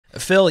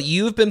Phil,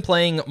 you've been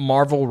playing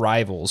Marvel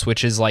Rivals,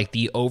 which is like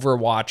the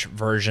Overwatch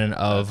version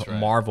of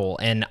Marvel.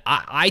 And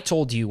I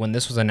told you when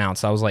this was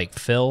announced, I was like,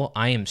 Phil,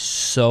 I am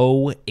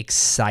so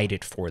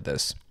excited for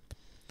this.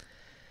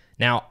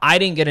 Now, I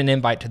didn't get an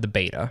invite to the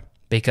beta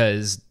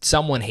because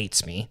someone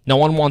hates me. No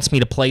one wants me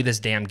to play this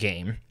damn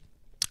game.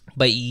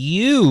 But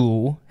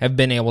you have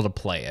been able to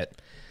play it.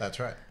 That's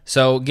right.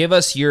 So give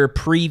us your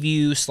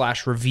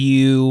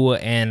preview/review,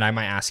 and I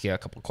might ask you a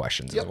couple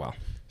questions as well.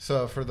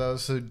 So for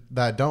those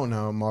that don't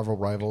know, Marvel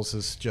Rivals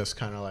is just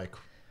kind of like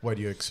what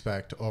you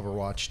expect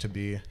Overwatch to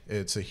be.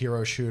 It's a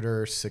hero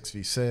shooter,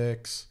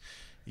 6v6.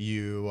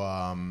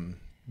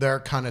 Their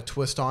kind of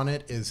twist on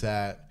it is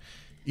that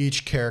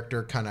each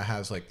character kind of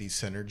has like these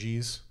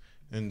synergies.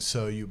 And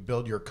so you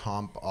build your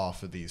comp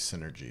off of these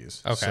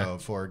synergies. Okay. So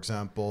for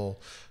example,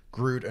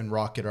 Groot and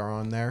Rocket are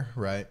on there,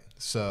 right?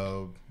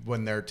 So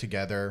when they're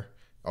together,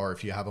 or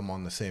if you have them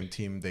on the same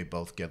team, they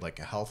both get like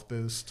a health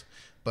boost.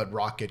 But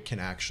Rocket can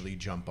actually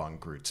jump on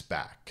Groot's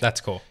back.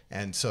 That's cool.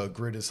 And so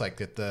Groot is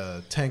like at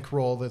the tank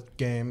role of the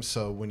game.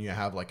 So when you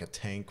have like a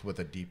tank with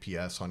a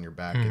DPS on your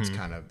back, it's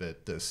kind of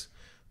this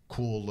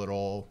cool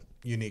little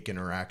unique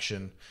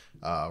interaction.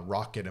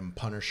 Rocket and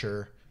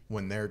Punisher,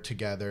 when they're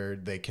together,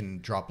 they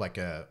can drop like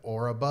a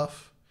aura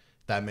buff.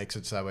 That makes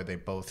it so that way they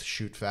both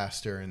shoot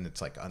faster and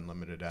it's like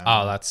unlimited ammo.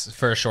 Oh, that's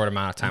for a short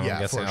amount of time. Yeah,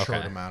 I'm guessing. for a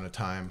short amount of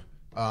time.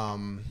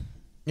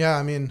 Yeah,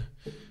 I mean,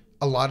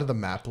 a lot of the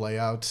map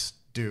layouts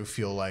do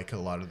feel like a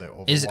lot of the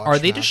Overwatch Are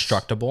they maps.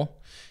 destructible?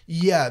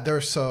 Yeah,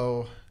 they're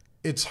so...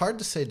 It's hard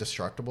to say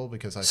destructible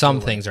because some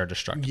things are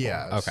destructible.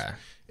 Yeah. Okay.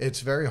 It's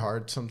very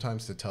hard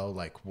sometimes to tell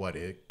like what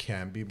it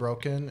can be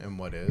broken and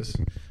what is.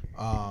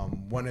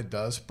 When it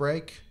does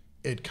break,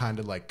 it kind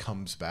of like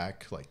comes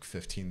back like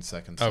 15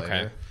 seconds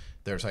later.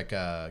 There's like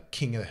a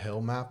King of the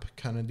Hill map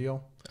kind of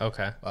deal.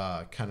 Okay.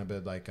 Kind of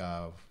bit like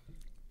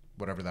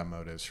whatever that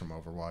mode is from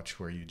Overwatch,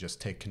 where you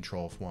just take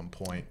control of one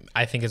point.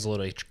 I think it's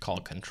literally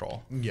called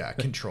Control. Yeah,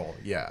 Control.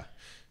 Yeah.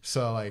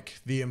 So like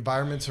the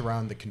environments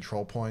around the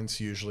control points,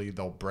 usually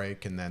they'll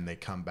break and then they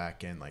come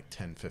back in like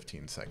 10,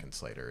 15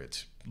 seconds later.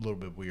 It's a little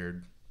bit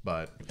weird,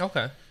 but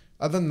okay.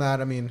 Other than that,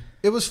 I mean,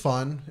 it was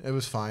fun. It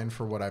was fine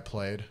for what I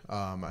played.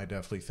 I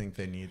definitely think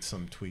they need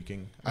some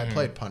tweaking. I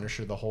played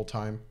Punisher the whole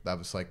time. That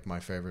was like my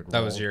favorite role. That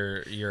was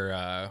your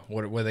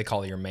what do they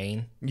call it, your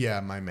main?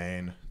 Yeah, my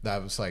main.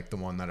 That was like the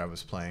one that I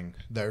was playing.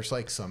 There's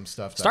like some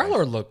stuff.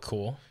 Star-Lord looked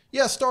cool.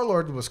 Yeah,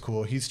 Star-Lord was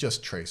cool. He's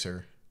just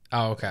Tracer.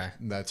 Oh, okay.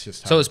 That's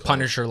just how so is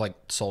Punisher like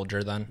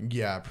Soldier then?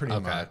 Yeah, pretty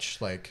much.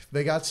 Like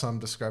they got some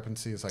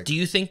discrepancies. Like, do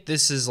you think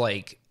this is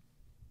like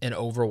an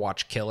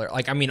Overwatch killer?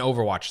 Like, I mean,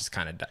 Overwatch is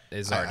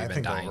already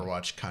been dying. I think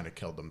Overwatch kind of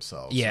killed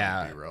themselves.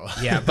 Yeah, to be real.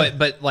 Yeah,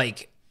 but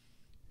like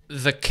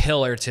the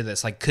killer to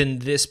this, like, couldn't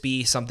this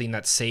be something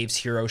that saves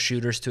hero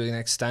shooters to an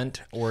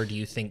extent, or do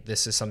you think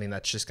this is something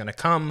that's just going to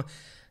come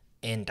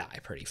and die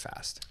pretty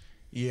fast?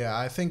 Yeah,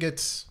 I think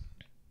it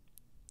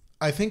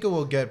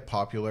will get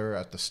popular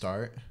at the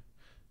start,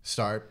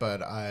 but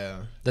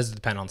does it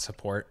depend on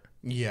support?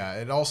 Yeah,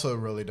 it also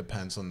really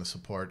depends on the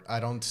support. I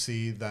don't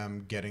see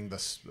them getting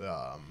this.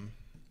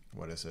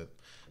 What is it?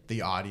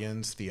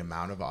 The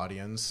amount of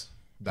audience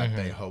that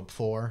they hope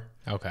for.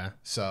 Okay.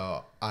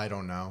 So I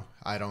don't know.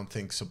 I don't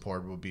think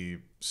support will be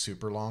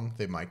super long.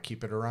 They might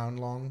keep it around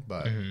long,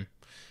 but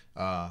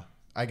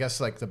I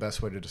guess like the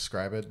best way to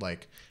describe it,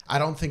 like I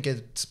don't think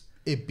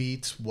it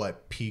beats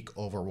what peak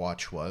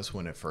Overwatch was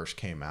when it first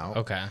came out.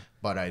 Okay.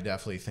 But I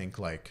definitely think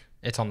like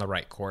it's on the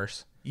right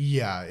course.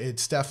 Yeah,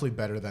 it's definitely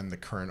better than the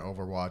current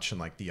Overwatch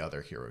and like the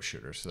other hero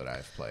shooters that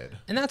I've played.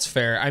 And that's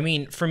fair. I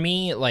mean, for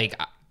me, like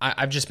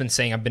I've just been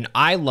saying,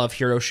 I love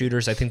hero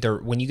shooters. I think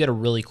when you get a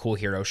really cool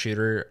hero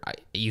shooter,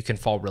 you can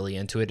fall really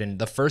into it. And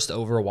the first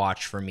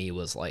Overwatch for me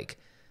was like,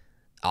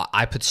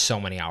 I put so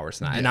many hours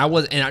in that,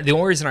 yeah. And the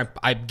only reason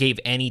I gave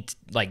any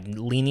like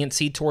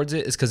leniency towards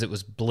it is because it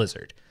was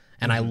Blizzard.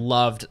 And I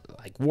loved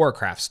like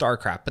Warcraft,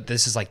 StarCraft, but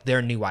this is like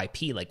their new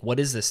IP. Like, what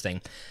is this thing?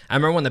 I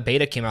remember when the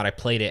beta came out, I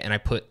played it and I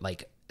put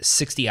like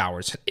 60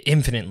 hours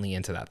infinitely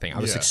into that thing. I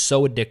was like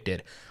so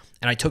addicted.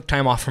 And I took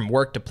time off from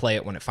work to play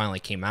it when it finally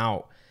came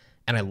out.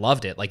 And I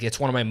loved it. Like, it's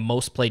one of my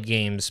most played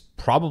games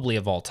probably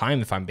of all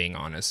time, if I'm being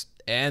honest.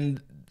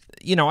 And,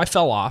 you know, I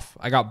fell off.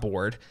 I got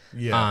bored.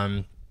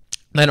 Yeah.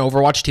 Then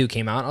Overwatch 2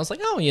 came out. And I was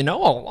like, oh, you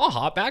know, I'll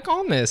hop back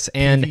on this.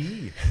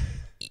 And...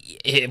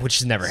 which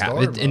has never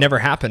happened. It never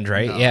happened,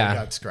 right? No, yeah, it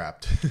got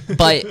scrapped.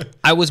 But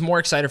I was more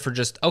excited for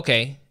just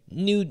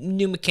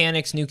new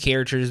mechanics, new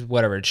characters,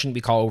 whatever. It shouldn't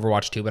be called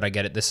Overwatch 2, but I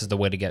get it. This is the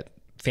way to get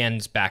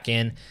fans back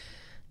in,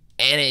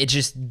 and it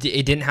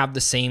didn't have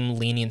the same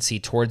leniency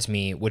towards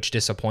me, which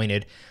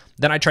disappointed.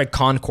 Then I tried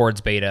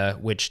Concord's beta,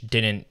 which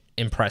didn't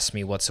impress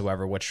me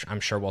whatsoever, which I'm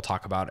sure we'll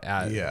talk about.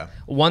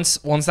 Once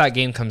that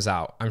game comes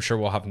out, I'm sure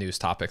we'll have news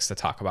topics to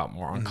talk about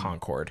more on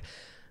Concord.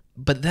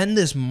 But then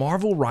this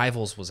Marvel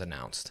Rivals was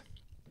announced.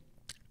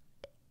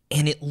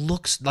 And it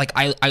looks like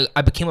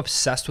I became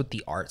obsessed with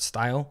the art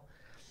style.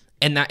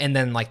 And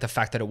then like the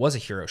fact that it was a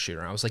hero shooter.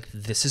 And I was like,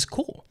 this is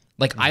cool.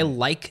 Like I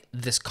like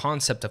this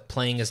concept of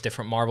playing as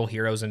different Marvel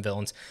heroes and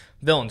villains.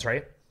 Villains,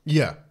 right?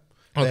 Yeah.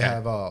 They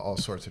have all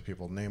sorts of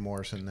people.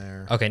 Namor's in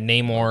there. Okay,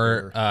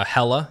 Namor,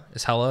 Hela.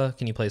 Is Hela?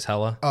 Can you play as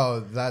Hela?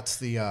 Oh, that's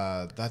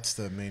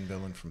the main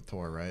villain from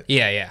Thor, right?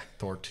 Yeah.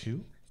 Thor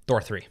 2?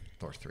 Thor 3.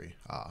 Thor 3.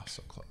 Ah,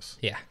 so close.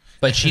 Yeah.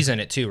 But she's in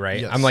it too,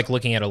 right? Yes. I'm like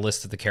looking at a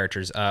list of the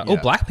characters. Oh,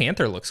 Black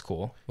Panther looks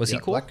cool. Was he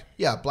cool?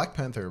 Black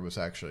Panther was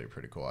actually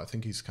pretty cool. I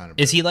think he's kind of...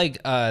 Is he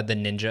like the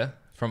ninja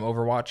from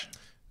Overwatch?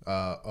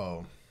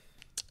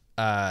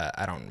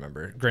 I don't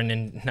remember.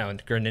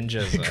 Greninja.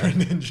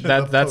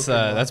 Greninja.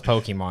 That's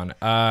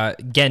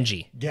Pokemon.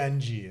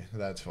 Genji.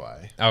 That's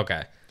why.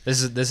 Okay.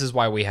 This is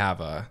why we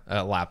have a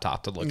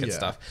laptop to look at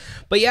stuff.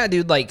 But yeah,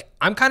 dude, like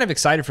I'm kind of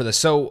excited for this.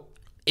 So,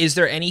 is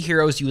there any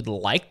heroes you would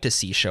like to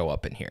see show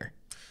up in here?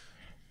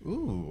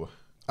 Ooh,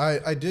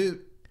 I did.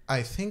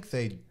 I think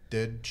they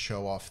did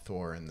show off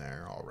Thor in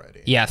there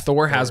already. Yeah,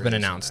 Thor has been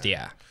announced.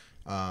 Yeah.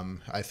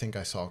 I think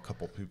I saw a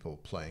couple people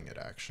playing it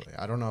actually.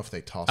 I don't know if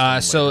they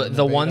tossed. So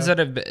the ones that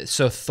have been,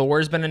 so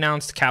Thor's been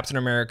announced, Captain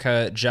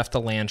America, Jeff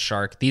the Land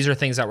Shark. These are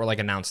things that were like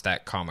announced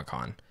at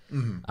Comic-Con.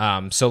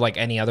 Mm-hmm. So like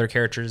any other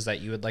characters that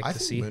you would like to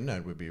see? I think Moon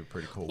Knight would be a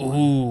pretty cool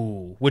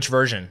one. Which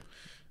version?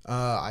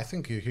 I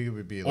think he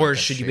would be. Like or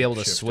should you be able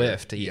to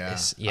Swift? Yeah. I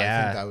think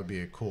that would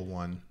be a cool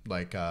one.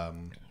 Like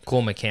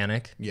cool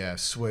mechanic. Yeah,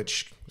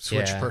 switch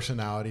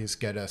personalities,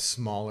 get a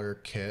smaller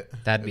kit.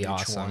 That'd be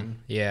awesome. One.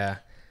 Yeah.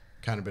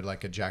 Kind of be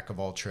like a jack of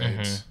all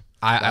trades. Mm-hmm.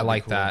 I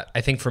like cool. that.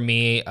 I think for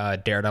me,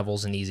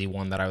 Daredevil's an easy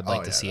one that I would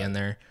like to see in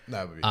there.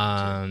 That would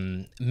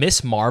be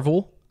Miss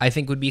Marvel, I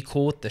think would be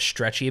cool with the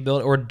stretchy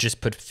ability, or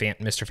just put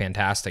Mr.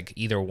 Fantastic.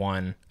 Either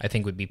one, I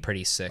think would be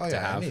pretty sick to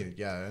have. I need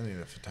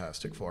a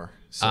Fantastic Four.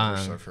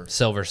 Silver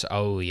Surfer.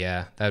 Oh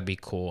yeah, that would be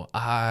cool.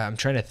 I'm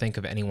trying to think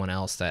of anyone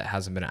else that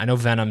hasn't been. I know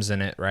Venom's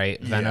in it,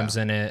 right? Venom's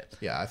in it.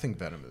 Yeah, I think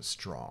Venom is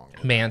strong.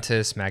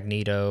 Mantis,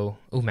 Magneto.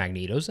 Oh,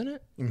 Magneto's in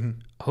it. Mm-hmm.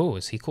 Oh,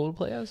 is he cool to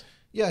play as?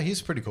 Yeah,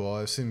 he's pretty cool.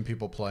 I've seen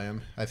people play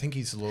him. I think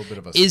he's a little bit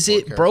of a. Is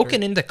it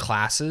broken into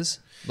classes?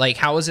 Like,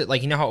 how is it?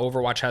 Like, you know how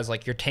Overwatch has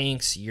like your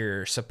tanks,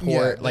 your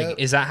support. Yeah, like,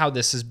 is that how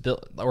this is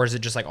built, or is it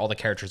just like all the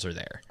characters are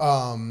there?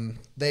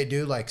 They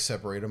do like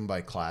separate them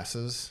by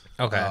classes.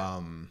 Okay.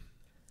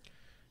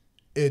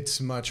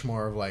 It's much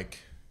more of like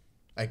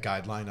a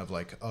guideline of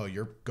like, oh,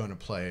 you're gonna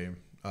play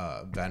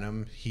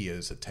Venom. He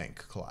is a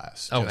tank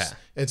class. Okay.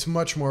 It's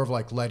much more of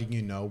like letting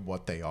you know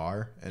what they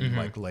are and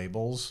like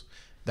labels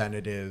than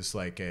it is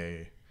like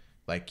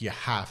you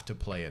have to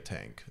play a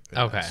tank.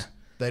 Okay.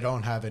 They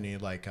don't have any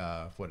like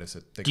what is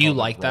it? Do you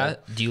like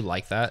that? Do you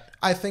like that?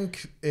 I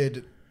think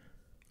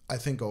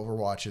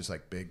Overwatch's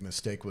like big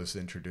mistake was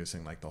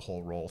introducing like the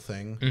whole role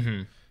thing.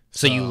 Mm-hmm.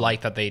 So you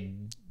like that they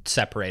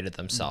separated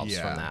themselves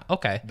from that?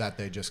 Okay. That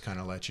they just kind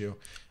of let you.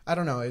 I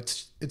don't know.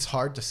 It's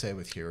hard to say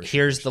with heroes.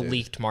 Here's the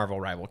leaked Marvel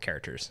rival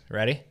characters.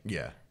 Ready?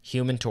 Yeah.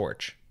 Human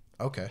Torch.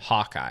 Okay.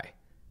 Hawkeye.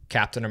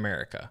 Captain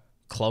America.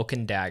 Cloak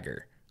and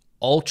Dagger.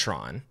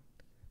 Ultron.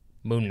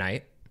 Moon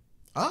Knight.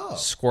 Oh.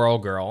 Squirrel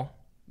Girl.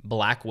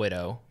 Black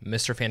Widow.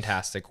 Mr.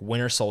 Fantastic.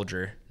 Winter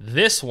Soldier.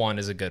 This one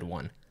is a good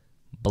one.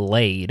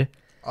 Blade.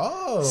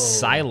 Oh.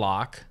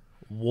 Psylocke.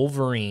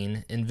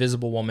 Wolverine,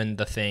 Invisible Woman,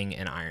 The Thing,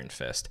 and Iron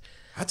Fist.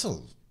 That's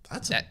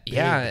a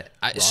yeah.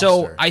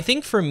 So I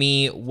think for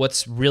me,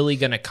 what's really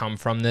going to come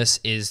from this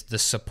is the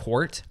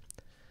support,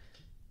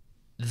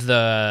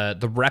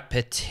 the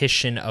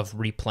repetition of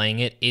replaying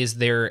it. Is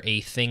there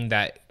a thing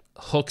that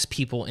hooks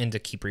people in to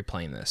keep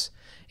replaying this?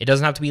 It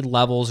doesn't have to be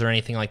levels or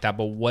anything like that,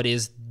 but what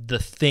is the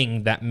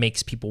thing that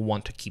makes people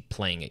want to keep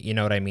playing it? You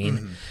know what I mean?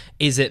 Mm-hmm.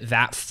 Is it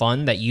that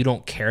fun that you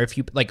don't care if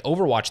you... Like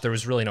Overwatch, there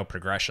was really no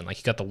progression. Like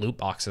you got the loot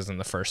boxes in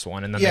the first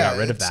one, and then they got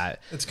rid of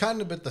that. It's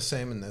kind of a bit the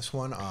same in this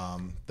one.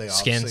 They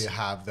obviously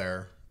have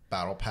their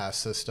battle pass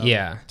system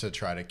to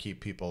try to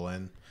keep people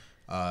in.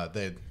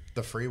 The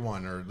free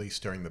one, or at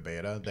least during the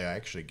beta, they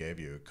actually gave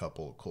you a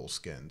couple of cool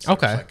skins.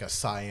 Okay. There's like a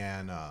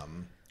cyan...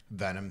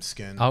 Venom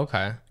skin.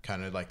 Okay.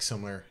 Kind of like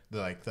similar,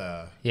 like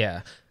the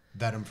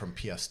Venom from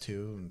PS2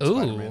 and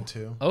Spider-Man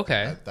 2.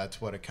 Okay.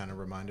 That's what it kind of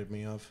reminded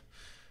me of.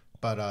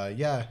 But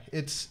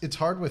it's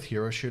hard with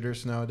hero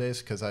shooters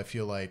nowadays because I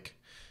feel like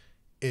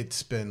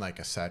it's been like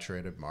a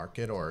saturated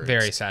market, or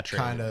very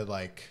saturated. Kind of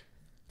like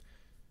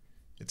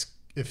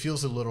it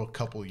feels a little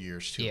couple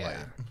years too late.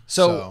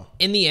 So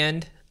in the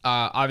end,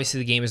 obviously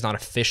the game is not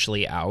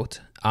officially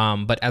out,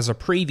 but as a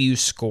preview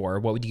score,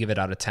 what would you give it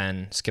out of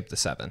 10? Skip the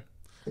 7.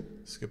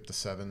 Skip the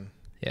 7.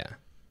 Yeah.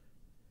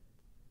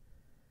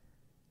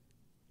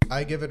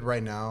 I give it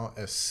right now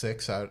a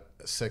 6 out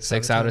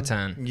of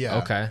 10. Yeah.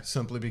 Okay.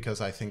 Simply because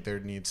I think there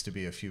needs to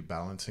be a few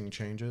balancing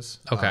changes.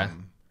 Okay.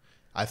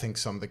 I think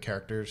some of the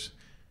characters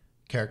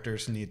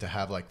need to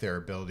have like their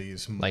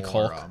abilities more, like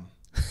Hulk.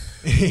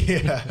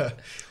 Yeah.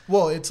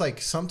 Well, it's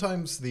like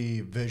sometimes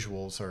the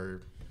visuals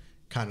are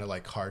kind of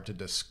like hard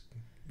to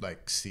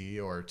see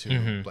or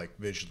to like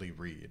visually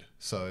read.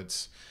 So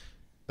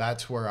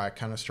that's where I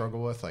kind of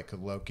struggle with. Like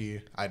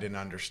Loki, I didn't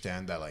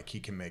understand that like he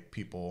can make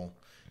people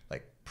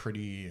like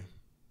pretty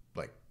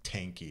like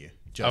tanky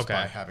just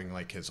by having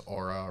like his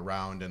aura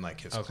around and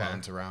like his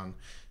clones around.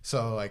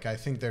 So like I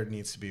think there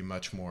needs to be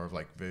much more of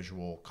like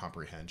visual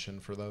comprehension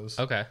for those.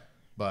 Okay.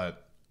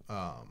 But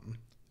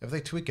if they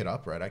tweak it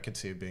up right, I could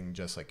see it being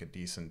just like a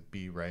decent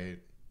B-rate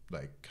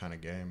like kind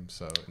of game.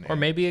 So or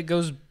maybe it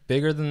goes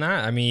bigger than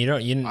that. I mean,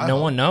 no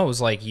one knows.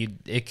 Like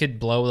it could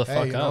blow the fuck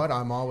up. You know what?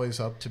 I'm always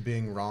up to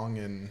being wrong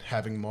and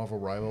having Marvel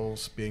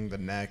Rivals being the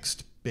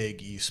next big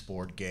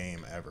esport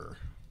game ever.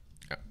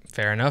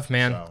 Fair enough,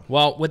 man. So.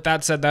 Well, with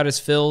that said, that is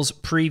Phil's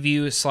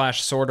preview /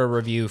 sort of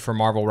review for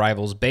Marvel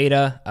Rivals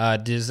Beta.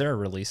 Is there a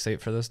release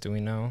date for this? Do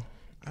we know?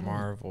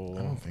 Marvel.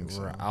 I don't think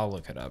so. I'll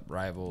look it up.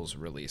 Rivals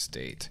release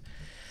date.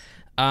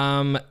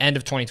 End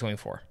of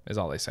 2024 is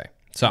all they say.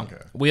 So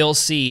we'll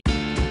see.